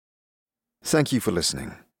Thank you for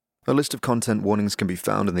listening. A list of content warnings can be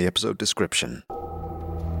found in the episode description.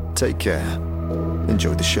 Take care.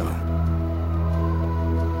 Enjoy the show.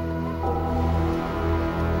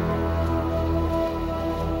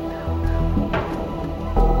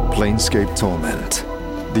 Planescape Torment,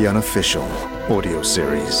 the unofficial audio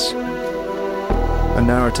series. A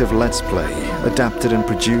narrative let's play adapted and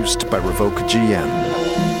produced by Revoke GM.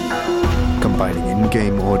 Combining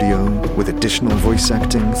in-game audio with additional voice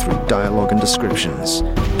acting through dialogue and descriptions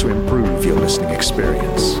to improve your listening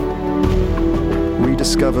experience.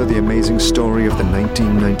 Rediscover the amazing story of the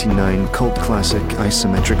 1999 cult classic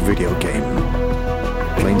isometric video game,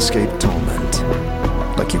 Planescape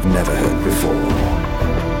Torment, like you've never heard before.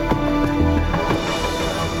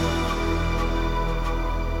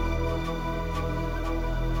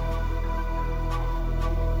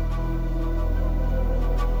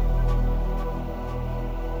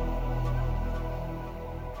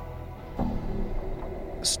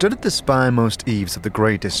 Stood at the spire-most eaves of the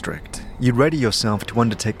Grey District, you ready yourself to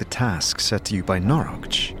undertake the task set to you by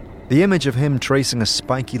Norwich. The image of him tracing a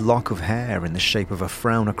spiky lock of hair in the shape of a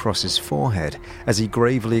frown across his forehead as he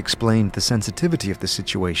gravely explained the sensitivity of the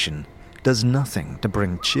situation does nothing to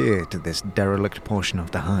bring cheer to this derelict portion of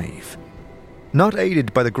the hive. Not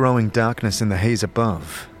aided by the growing darkness in the haze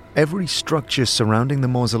above, every structure surrounding the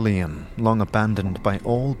mausoleum, long abandoned by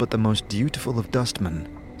all but the most dutiful of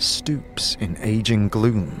dustmen, stoops in aging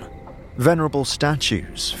gloom. Venerable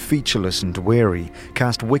statues, featureless and weary,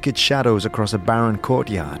 cast wicked shadows across a barren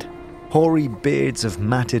courtyard. Hoary beards of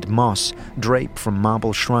matted moss drape from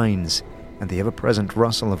marble shrines, and the ever-present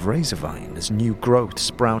rustle of razorvine as new growth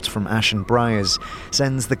sprouts from ashen briars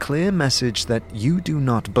sends the clear message that you do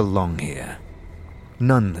not belong here.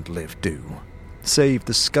 None that live do, save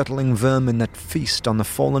the scuttling vermin that feast on the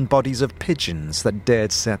fallen bodies of pigeons that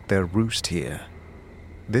dared set their roost here.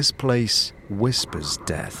 This place whispers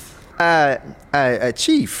death.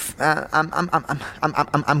 Chief,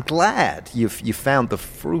 I'm glad you found the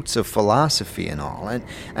fruits of philosophy and all,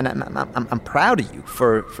 and I'm proud of you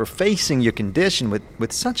for facing your condition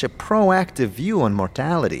with such a proactive view on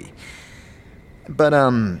mortality. But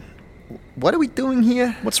what are we doing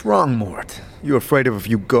here? What's wrong, Mort? You afraid of a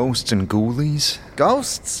few ghosts and ghoulies?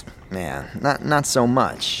 Ghosts? Man, not so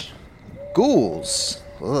much. Ghouls?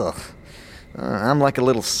 Ugh. I'm like a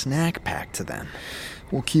little snack pack to them.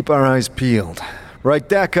 We'll keep our eyes peeled. Right,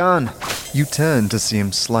 Dakon! You turn to see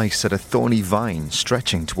him slice at a thorny vine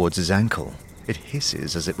stretching towards his ankle. It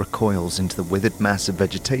hisses as it recoils into the withered mass of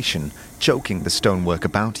vegetation, choking the stonework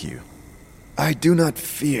about you. I do not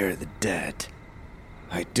fear the dead.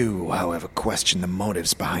 I do, however, question the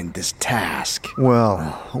motives behind this task. Well,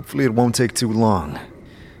 hopefully it won't take too long.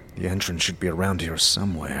 The entrance should be around here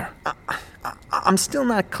somewhere. I'm still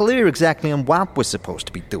not clear exactly on what we're supposed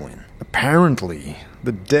to be doing. Apparently,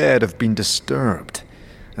 the dead have been disturbed,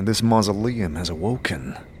 and this mausoleum has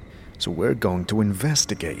awoken. So we're going to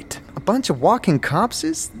investigate. A bunch of walking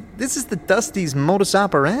corpses? This is the Dusty's modus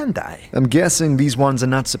operandi. I'm guessing these ones are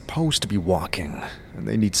not supposed to be walking, and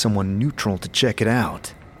they need someone neutral to check it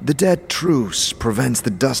out. The dead truce prevents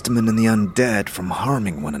the Dustmen and the undead from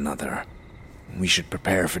harming one another. We should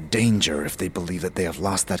prepare for danger if they believe that they have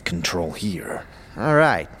lost that control here. All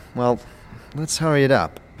right. Well, let's hurry it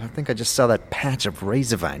up. I think I just saw that patch of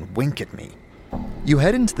razorvine wink at me. You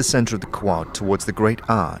head into the center of the quad towards the great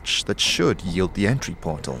arch that should yield the entry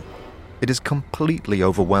portal. It is completely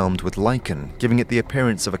overwhelmed with lichen, giving it the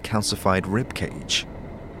appearance of a calcified ribcage.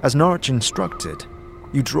 As Norwich instructed,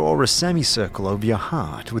 you draw a semicircle over your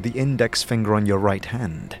heart with the index finger on your right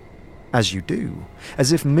hand. As you do,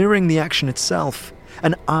 as if mirroring the action itself,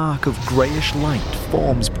 an arc of greyish light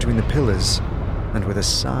forms between the pillars, and with a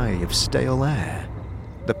sigh of stale air,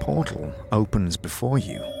 the portal opens before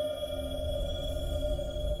you.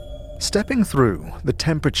 Stepping through, the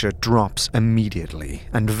temperature drops immediately,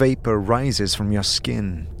 and vapor rises from your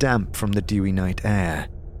skin, damp from the dewy night air.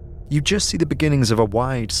 You just see the beginnings of a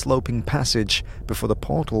wide, sloping passage before the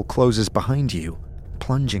portal closes behind you,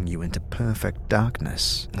 plunging you into perfect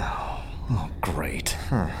darkness. Oh, great.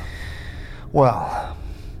 Well,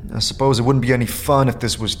 I suppose it wouldn't be any fun if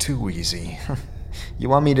this was too easy. You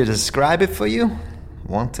want me to describe it for you?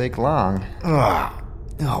 Won't take long.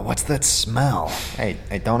 Oh, what's that smell? Hey,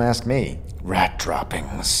 don't ask me. Rat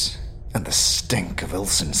droppings and the stink of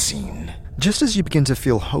Ilsenstein. Just as you begin to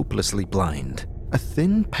feel hopelessly blind, a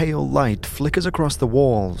thin, pale light flickers across the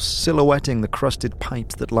walls, silhouetting the crusted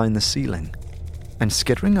pipes that line the ceiling. And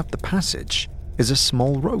skittering up the passage is a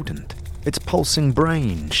small rodent, its pulsing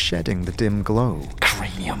brain shedding the dim glow.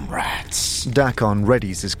 Cranium rats. Dakon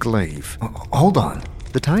readies his glaive. Hold on.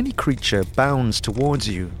 The tiny creature bounds towards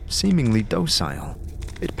you, seemingly docile.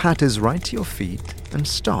 It patters right to your feet and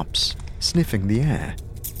stops, sniffing the air.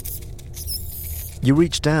 You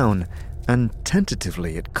reach down, and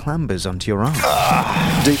tentatively it clambers onto your arm.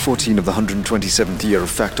 Day 14 of the 127th year of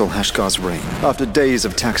Factol Hashkar's reign. After days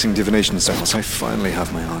of taxing divination cycles, I finally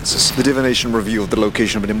have my answers. The divination revealed the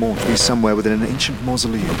location of an immortal beast somewhere within an ancient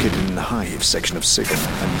mausoleum located in the Hive section of Sigurd.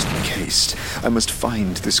 I must make haste. I must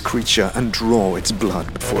find this creature and draw its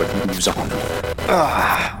blood before it moves on.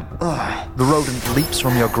 The rodent leaps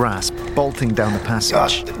from your grasp, bolting down the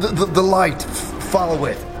passage. The light. Follow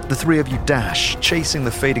it. The three of you dash, chasing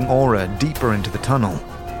the fading aura deeper into the tunnel.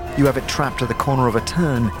 You have it trapped at the corner of a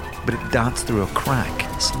turn, but it darts through a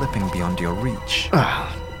crack, slipping beyond your reach.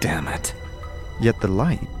 Damn it. Yet the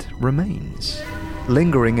light remains,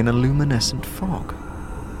 lingering in a luminescent fog.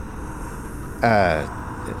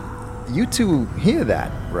 You two hear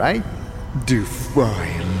that, right?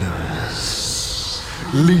 Defiance.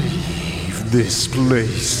 Leave this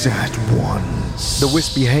place at once. The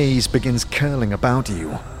wispy haze begins curling about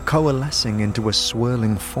you, coalescing into a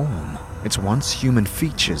swirling form, its once human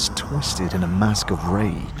features twisted in a mask of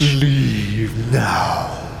rage. Leave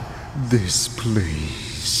now. This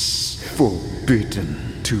place,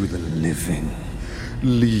 forbidden to the living.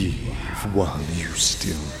 Leave while you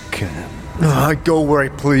still can. Go where I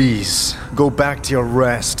please. Go back to your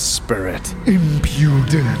rest, spirit.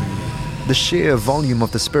 Impudent. The sheer volume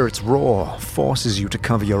of the spirit's roar forces you to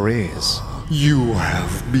cover your ears. You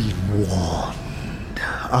have been warned.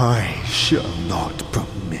 I shall not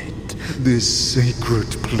permit this sacred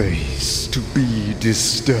place to be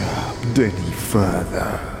disturbed any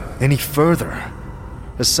further. Any further?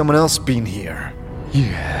 Has someone else been here?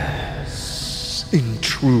 Yes,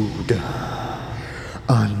 intruder.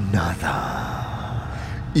 Another.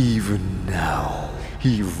 Even now,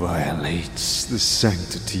 he violates the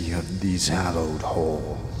sanctity of these hallowed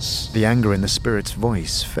halls. The anger in the spirit's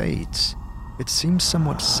voice fades. It seems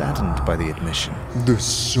somewhat saddened by the admission. The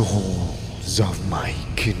souls of my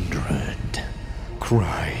kindred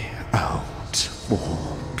cry out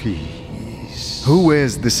for peace. Who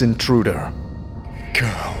is this intruder?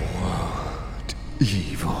 Coward,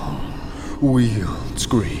 evil, wields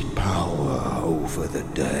great power over the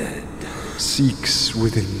dead, seeks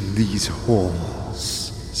within these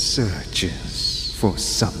halls, searches for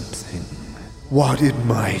something. What it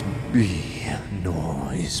might be, nor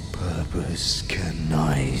his purpose can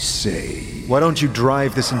I say. Why don't you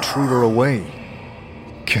drive this intruder away?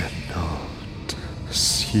 Cannot.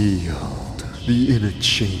 Sealed the inner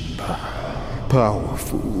chamber.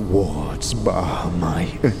 Powerful wards bar my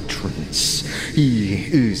entrance. He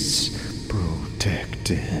is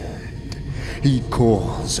protected. He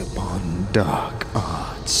calls upon dark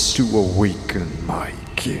arts to awaken my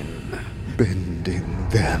kin, bending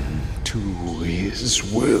them to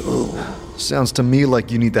his will. Sounds to me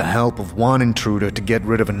like you need the help of one intruder to get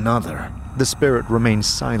rid of another. The spirit remains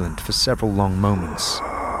silent for several long moments.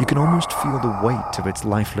 You can almost feel the weight of its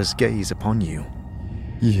lifeless gaze upon you.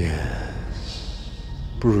 Yes.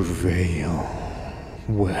 Prevail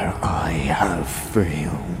where I have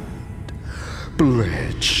failed.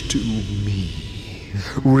 Pledge to me.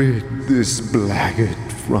 Rid this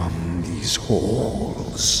blackguard from these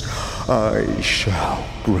halls. I shall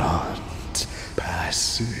grant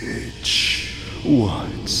passage.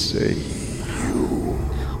 What say you?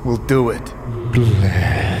 We'll do it.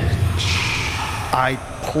 Pledge. I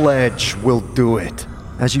pledge we'll do it.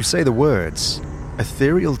 As you say the words,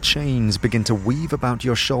 ethereal chains begin to weave about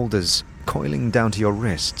your shoulders, coiling down to your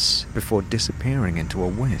wrists before disappearing into a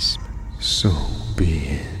wisp. So be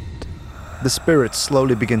it. The spirit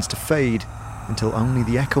slowly begins to fade until only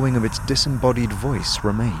the echoing of its disembodied voice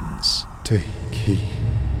remains. Take heed.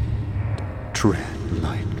 Tread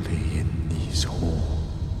lightly in these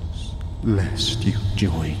halls, lest you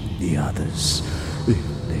join the others in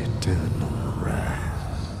eternal wrath.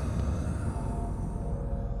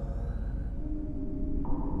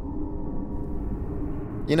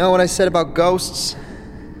 You know what I said about ghosts?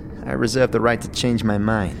 I reserve the right to change my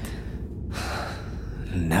mind.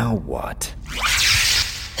 Now what?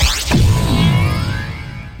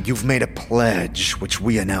 You've made a pledge which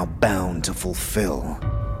we are now bound to fulfill.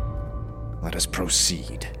 Let us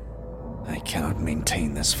proceed. I cannot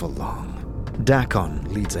maintain this for long. Dakon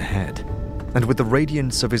leads ahead, and with the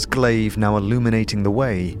radiance of his glaive now illuminating the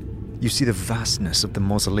way, you see the vastness of the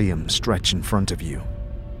mausoleum stretch in front of you.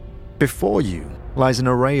 Before you lies an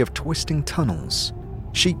array of twisting tunnels.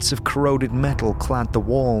 Sheets of corroded metal clad the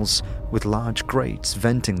walls, with large grates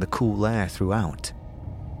venting the cool air throughout.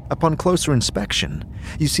 Upon closer inspection,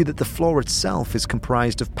 you see that the floor itself is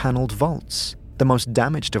comprised of paneled vaults, the most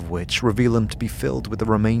damaged of which reveal them to be filled with the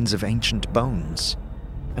remains of ancient bones.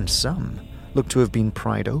 And some look to have been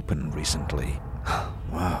pried open recently.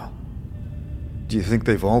 Wow. Do you think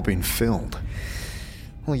they've all been filled?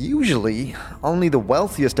 Well, usually, only the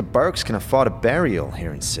wealthiest of Burks can afford a burial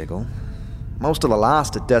here in Sigil. Most of the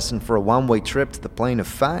last are destined for a one-way trip to the Plane of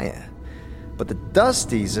Fire. But the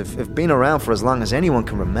Dusties have been around for as long as anyone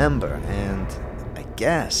can remember, and I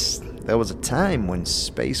guess there was a time when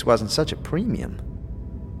space wasn't such a premium.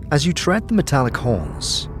 As you tread the metallic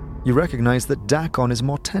halls, you recognize that Dakon is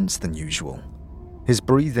more tense than usual. His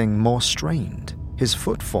breathing more strained, his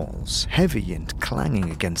footfalls heavy and clanging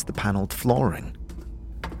against the paneled flooring.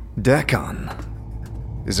 Dakon,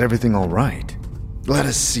 is everything all right? Let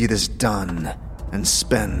us see this done, and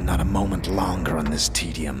spend not a moment longer on this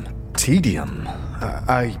tedium. Tedium?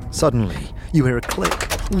 Suddenly, you hear a click.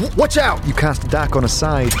 Watch out! You cast Dakon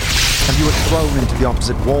aside, and you are thrown into the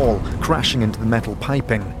opposite wall, crashing into the metal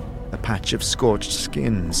piping. A patch of scorched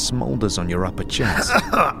skin smolders on your upper chest.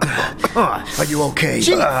 Are you okay?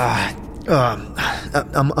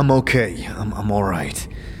 I'm okay. I'm all right.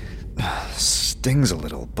 Stings a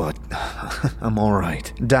little, but I'm all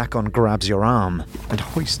right. Dakon grabs your arm and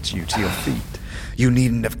hoists you to your feet. You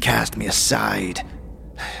needn't have cast me aside.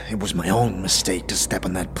 It was my own mistake to step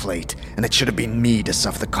on that plate, and it should have been me to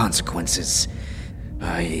suffer the consequences.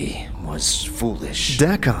 I was foolish.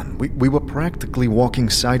 Dakon, we were practically walking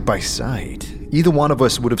side by side. Either one of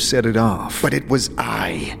us would have set it off. But it was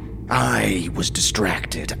I. I was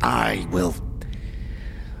distracted. I will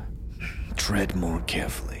tread more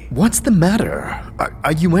carefully. What's the matter?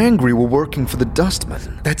 Are you angry we're working for the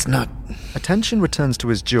Dustman? That's not... Attention returns to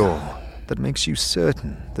his jaw. That makes you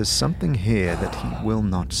certain there's something here that he will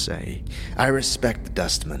not say. I respect the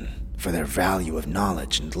Dustmen for their value of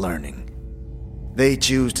knowledge and learning. They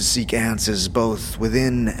choose to seek answers both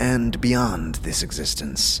within and beyond this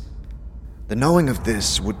existence. The knowing of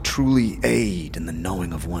this would truly aid in the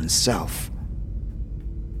knowing of oneself.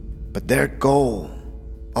 But their goal,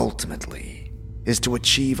 ultimately, is to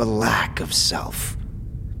achieve a lack of self.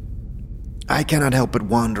 I cannot help but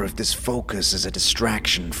wonder if this focus is a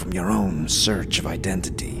distraction from your own search of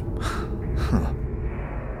identity.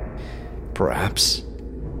 Perhaps.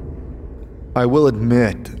 I will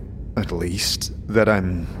admit, at least, that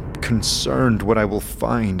I'm concerned what I will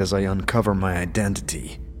find as I uncover my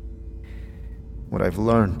identity. What I've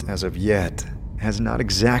learned as of yet has not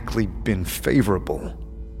exactly been favorable.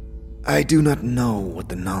 I do not know what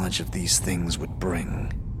the knowledge of these things would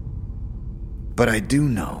bring. But I do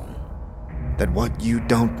know that what you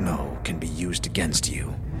don't know can be used against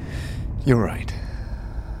you. You're right.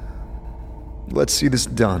 Let's see this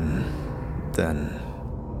done, then.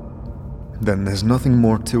 Then there's nothing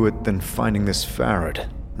more to it than finding this Farad,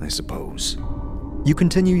 I suppose. You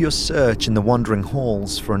continue your search in the wandering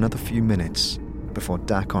halls for another few minutes before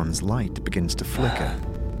Dakon's light begins to flicker.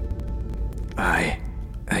 I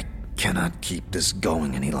cannot keep this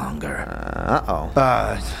going any longer.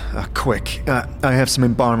 Quick. I have some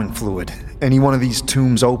embalming fluid. Any one of these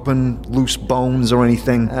tombs open? Loose bones or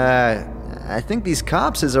anything? I think these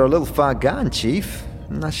corpses are a little far gone, Chief.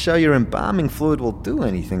 I'm not sure your embalming fluid will do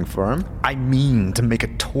anything for him. I mean to make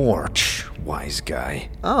a torch, wise guy.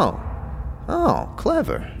 Oh,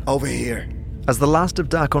 clever. Over here. As the last of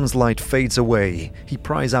Dakon's light fades away, he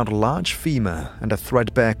pries out a large femur and a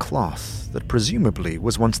threadbare cloth that presumably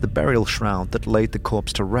was once the burial shroud that laid the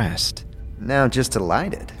corpse to rest. Now just to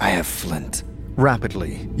light it. I have flint.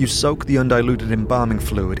 Rapidly, you soak the undiluted embalming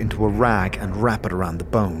fluid into a rag and wrap it around the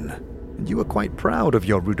bone, and you are quite proud of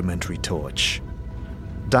your rudimentary torch.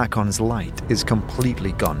 Dakon's light is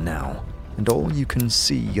completely gone now, and all you can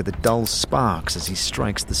see are the dull sparks as he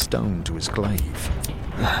strikes the stone to his glaive.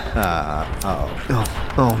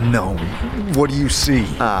 Oh no. What do you see?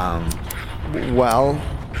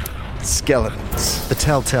 Skeletons. The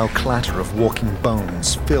telltale clatter of walking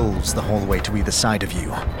bones fills the hallway to either side of you.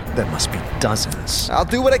 There must be dozens. I'll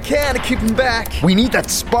do what I can to keep them back. We need that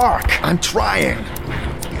spark. I'm trying.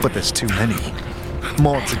 But there's too many.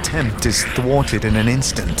 Maud's attempt is thwarted in an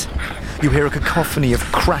instant. You hear a cacophony of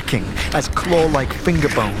cracking as claw-like finger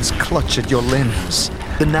bones clutch at your limbs,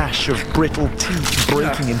 the gnash of brittle teeth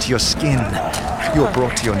breaking into your skin. You're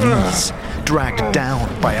brought to your knees, dragged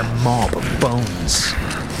down by a mob of bones.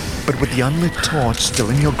 But with the unlit torch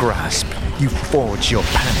still in your grasp, you forge your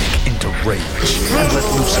panic into rage and let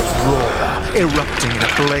loose a roar, erupting in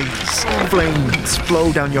a blaze. Flames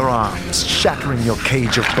flow down your arms, shattering your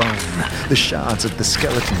cage of bone, the shards of the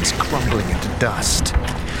skeletons crumbling into dust.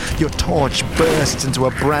 Your torch bursts into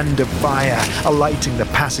a brand of fire, alighting the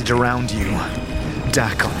passage around you.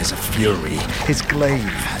 Dakon is a fury. His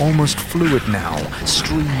glaive, almost fluid now,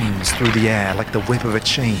 streams through the air like the whip of a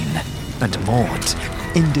chain. And Mort,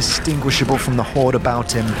 indistinguishable from the horde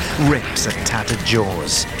about him, rips at tattered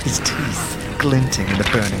jaws, his teeth glinting in the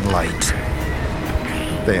burning light.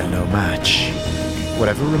 They are no match.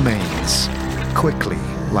 Whatever remains quickly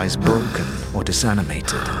lies broken or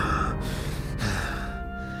disanimated.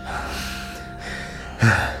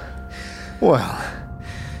 Well,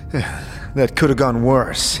 that could have gone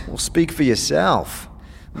worse. Well, speak for yourself.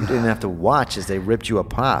 You didn't have to watch as they ripped you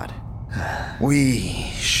apart.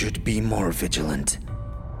 We should be more vigilant.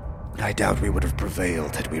 I doubt we would have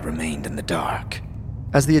prevailed had we remained in the dark.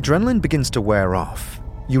 As the adrenaline begins to wear off,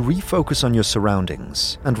 you refocus on your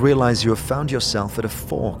surroundings and realize you have found yourself at a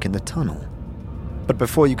fork in the tunnel. But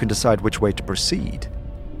before you can decide which way to proceed,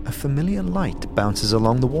 a familiar light bounces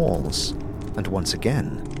along the walls, and once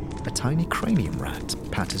again, a tiny cranium rat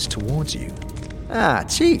patters towards you. Ah,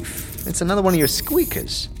 Chief, it's another one of your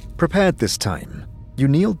squeakers. Prepared this time, you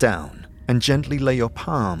kneel down and gently lay your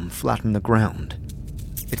palm flat on the ground.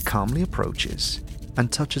 It calmly approaches and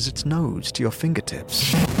touches its nose to your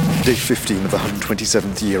fingertips. Day 15 of the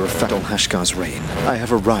 127th year of Fatal Hashgar's reign. I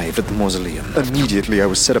have arrived at the Mausoleum. Immediately I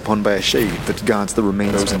was set upon by a shade that guards the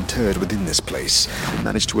remains of those interred within this place. I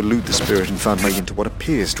managed to elude the spirit and found my way into what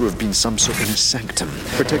appears to have been some sort of inner sanctum,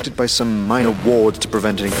 protected by some minor wards to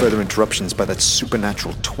prevent any further interruptions by that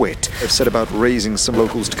supernatural twit. I've set about raising some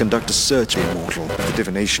locals to conduct a search of the immortal. If the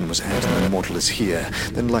divination was added and the immortal is here,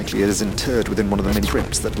 then likely it is interred within one of the many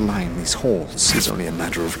crypts that line these halls. It's only a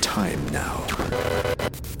matter of time now.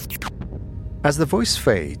 As the voice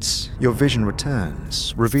fades, your vision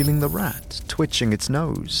returns, revealing the rat twitching its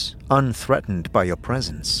nose, unthreatened by your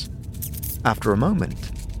presence. After a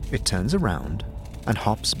moment, it turns around and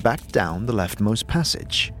hops back down the leftmost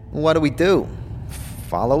passage. What do?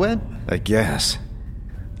 Follow it? I guess.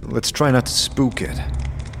 Let's try not to spook it.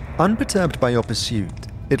 Unperturbed by your pursuit,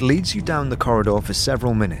 it leads you down the corridor for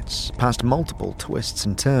several minutes, past multiple twists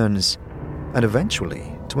and turns, and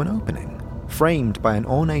eventually to an opening, framed by an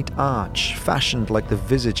ornate arch fashioned like the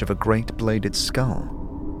visage of a great bladed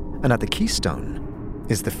skull. And at the keystone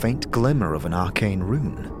is the faint glimmer of an arcane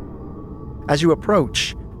rune. As you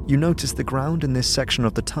approach, you notice the ground in this section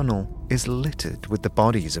of the tunnel is littered with the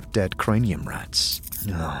bodies of dead cranium rats.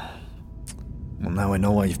 Oh. Well, now I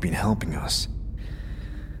know why you've been helping us.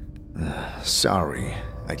 Sorry,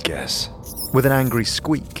 I guess. With an angry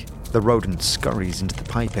squeak, the rodent scurries into the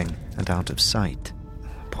piping and out of sight.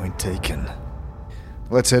 Point taken.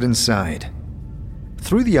 Let's head inside.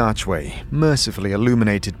 Through the archway, mercifully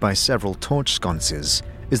illuminated by several torch sconces,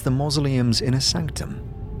 is the mausoleum's inner sanctum.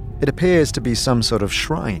 It appears to be some sort of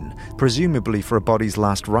shrine, presumably for a body's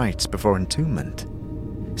last rites before entombment.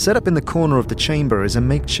 Set up in the corner of the chamber is a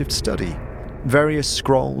makeshift study. Various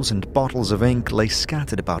scrolls and bottles of ink lay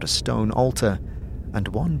scattered about a stone altar, and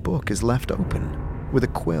one book is left open, with a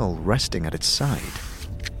quill resting at its side.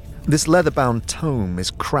 This leather-bound tome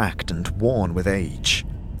is cracked and worn with age.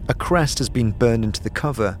 A crest has been burned into the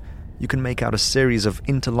cover. You can make out a series of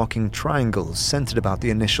interlocking triangles centered about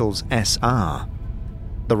the initials SR.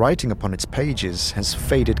 The writing upon its pages has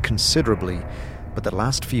faded considerably, but the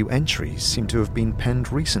last few entries seem to have been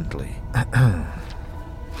penned recently.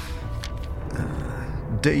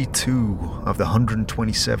 Day 2 of the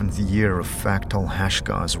 127th year of Fatal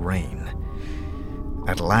Hashgar's reign.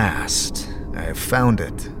 At last, I have found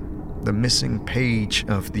it. The missing page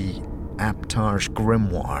of the Aptar's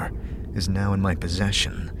grimoire is now in my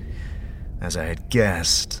possession. As I had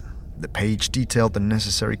guessed, the page detailed the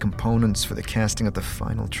necessary components for the casting of the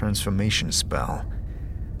final transformation spell.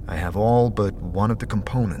 I have all but one of the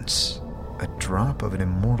components. A drop of an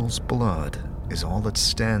immortal's blood is all that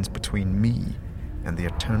stands between me and the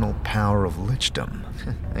eternal power of lichdom.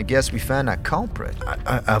 I guess we found our culprit.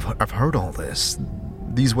 I've heard all this.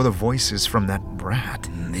 These were the voices from that rat.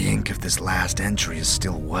 The ink of this last entry is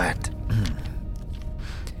still wet.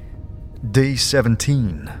 Day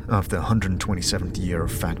 17 of the 127th year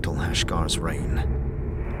of Fatal Hashgar's reign.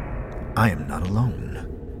 I am not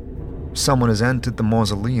alone. Someone has entered the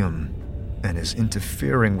mausoleum and is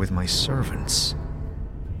interfering with my servants.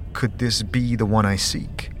 Could this be the one I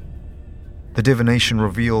seek? The divination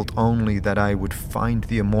revealed only that I would find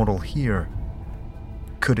the immortal here.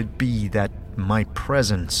 Could it be that my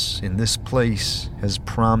presence in this place has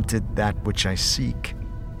prompted that which I seek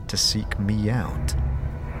to seek me out?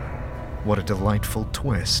 What a delightful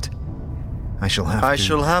twist. I shall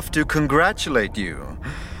have to congratulate you.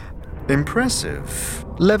 Impressive.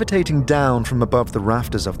 Levitating down from above the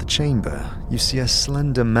rafters of the chamber, you see a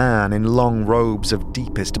slender man in long robes of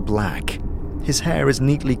deepest black. His hair is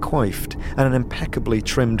neatly coiffed, and an impeccably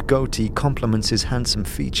trimmed goatee complements his handsome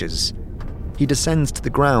features. He descends to the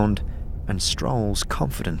ground and strolls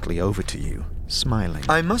confidently over to you, smiling.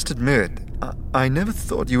 I must admit, I never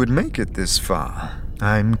thought you would make it this far.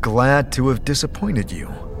 I'm glad to have disappointed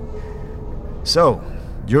you. So,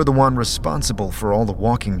 you're the one responsible for all the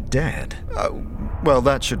walking dead. Well,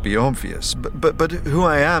 that should be obvious, but who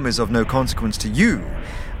I am is of no consequence to you.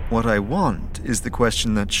 What I want is the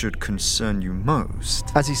question that should concern you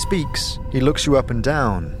most. As he speaks, he looks you up and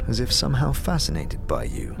down, as if somehow fascinated by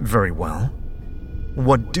you. Very well.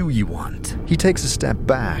 What do you want? He takes a step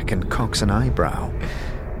back and cocks an eyebrow.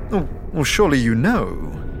 Oh, well, surely you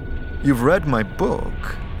know. You've read my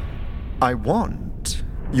book. I want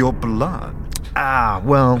your blood.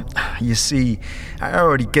 Well, you see, I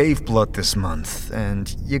already gave blood this month,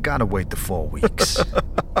 and you gotta wait the 4 weeks.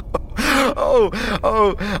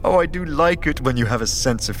 I do like it when you have a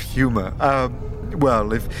sense of humor.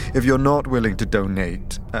 Well, if you're not willing to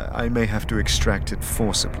donate, I may have to extract it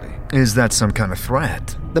forcibly. Is that some kind of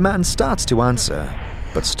threat? The man starts to answer,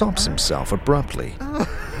 but stops himself abruptly.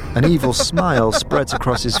 An evil smile spreads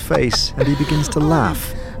across his face, and he begins to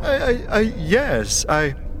laugh. Yes,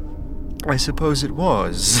 I suppose it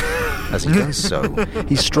was. As he does so,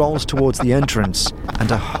 he strolls towards the entrance,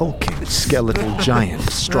 and a hulking skeletal giant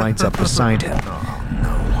strides up beside him.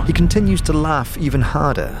 He continues to laugh even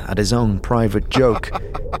harder at his own private joke,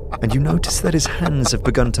 and you notice that his hands have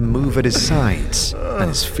begun to move at his sides, and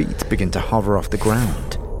his feet begin to hover off the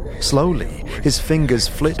ground. Slowly, his fingers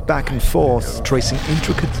flit back and forth, tracing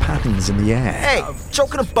intricate patterns in the air. Hey,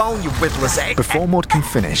 choking a bone, you witless egg. Before Mort can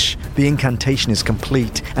finish, the incantation is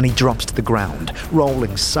complete, and he drops to the ground,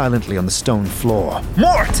 rolling silently on the stone floor.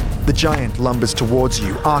 Mort! The giant lumbers towards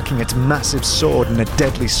you, arcing its massive sword in a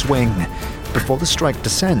deadly swing. Before the strike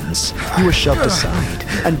descends, you are shoved aside,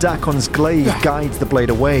 and Dakon's glaive guides the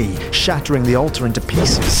blade away, shattering the altar into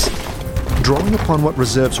pieces. Drawing upon what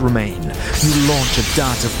reserves remain, you launch a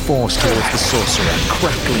dart of force towards the sorcerer,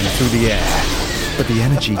 crackling through the air. But the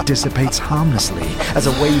energy dissipates harmlessly as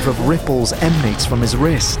a wave of ripples emanates from his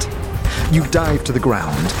wrist. You dive to the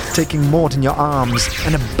ground, taking Mort in your arms,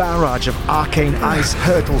 and a barrage of arcane ice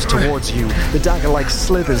hurtles towards you, the dagger-like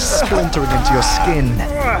slithers splintering into your skin.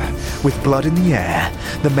 With blood in the air,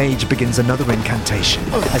 the mage begins another incantation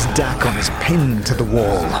as Dakon is pinned to the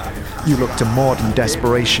wall. You look to Mort in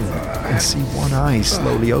desperation and see one eye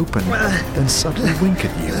slowly open, then suddenly wink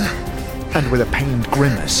at you. And with a pained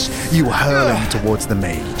grimace, you hurl him towards the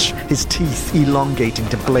mage, his teeth elongating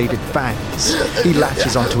to bladed fangs. He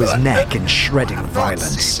latches onto his neck in shredding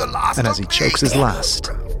violence. And as he chokes his last,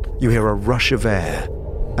 you hear a rush of air,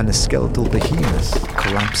 and the skeletal behemoth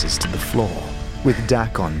collapses to the floor, with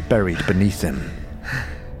Dakon buried beneath him.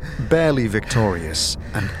 Barely victorious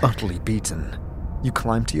and utterly beaten, you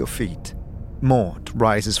climb to your feet. Mort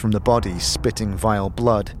rises from the body, spitting vile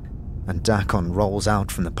blood, and Dakon rolls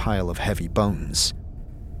out from the pile of heavy bones.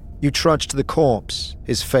 You trudge to the corpse,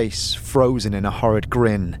 his face frozen in a horrid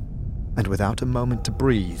grin, and without a moment to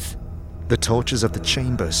breathe, the torches of the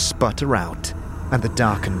chamber sputter out, and the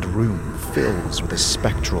darkened room fills with a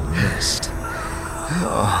spectral mist.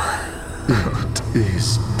 It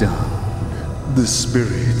is done. The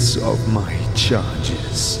spirits of my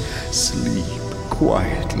charges sleep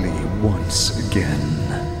quietly once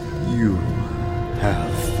again. You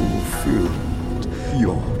have fulfilled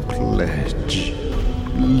your pledge.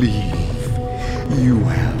 Leave. You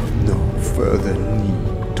have no further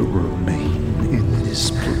need to remain in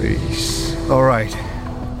this place. All right.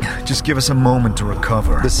 Just give us a moment to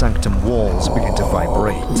recover. The sanctum walls begin to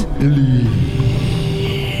vibrate.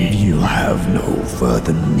 Leave. You have no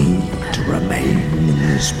further need to remain in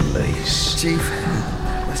this place. Chief,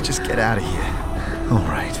 let's just get out of here. All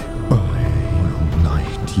right. I will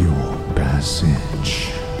light your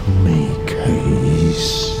passage. Make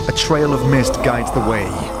haste. A trail of mist guides the way,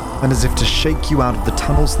 and as if to shake you out of the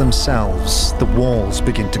tunnels themselves, the walls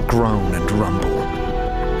begin to groan and rumble.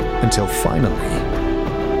 Until finally,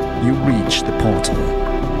 you reach the portal.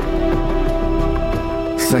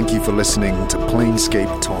 Thank you for listening to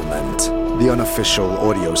Planescape Torment, the unofficial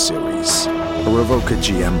audio series, a Revoca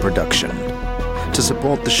GM production. To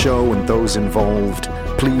support the show and those involved,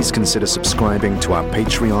 please consider subscribing to our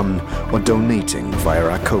Patreon or donating via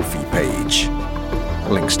our Ko-fi page.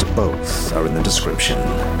 Links to both are in the description.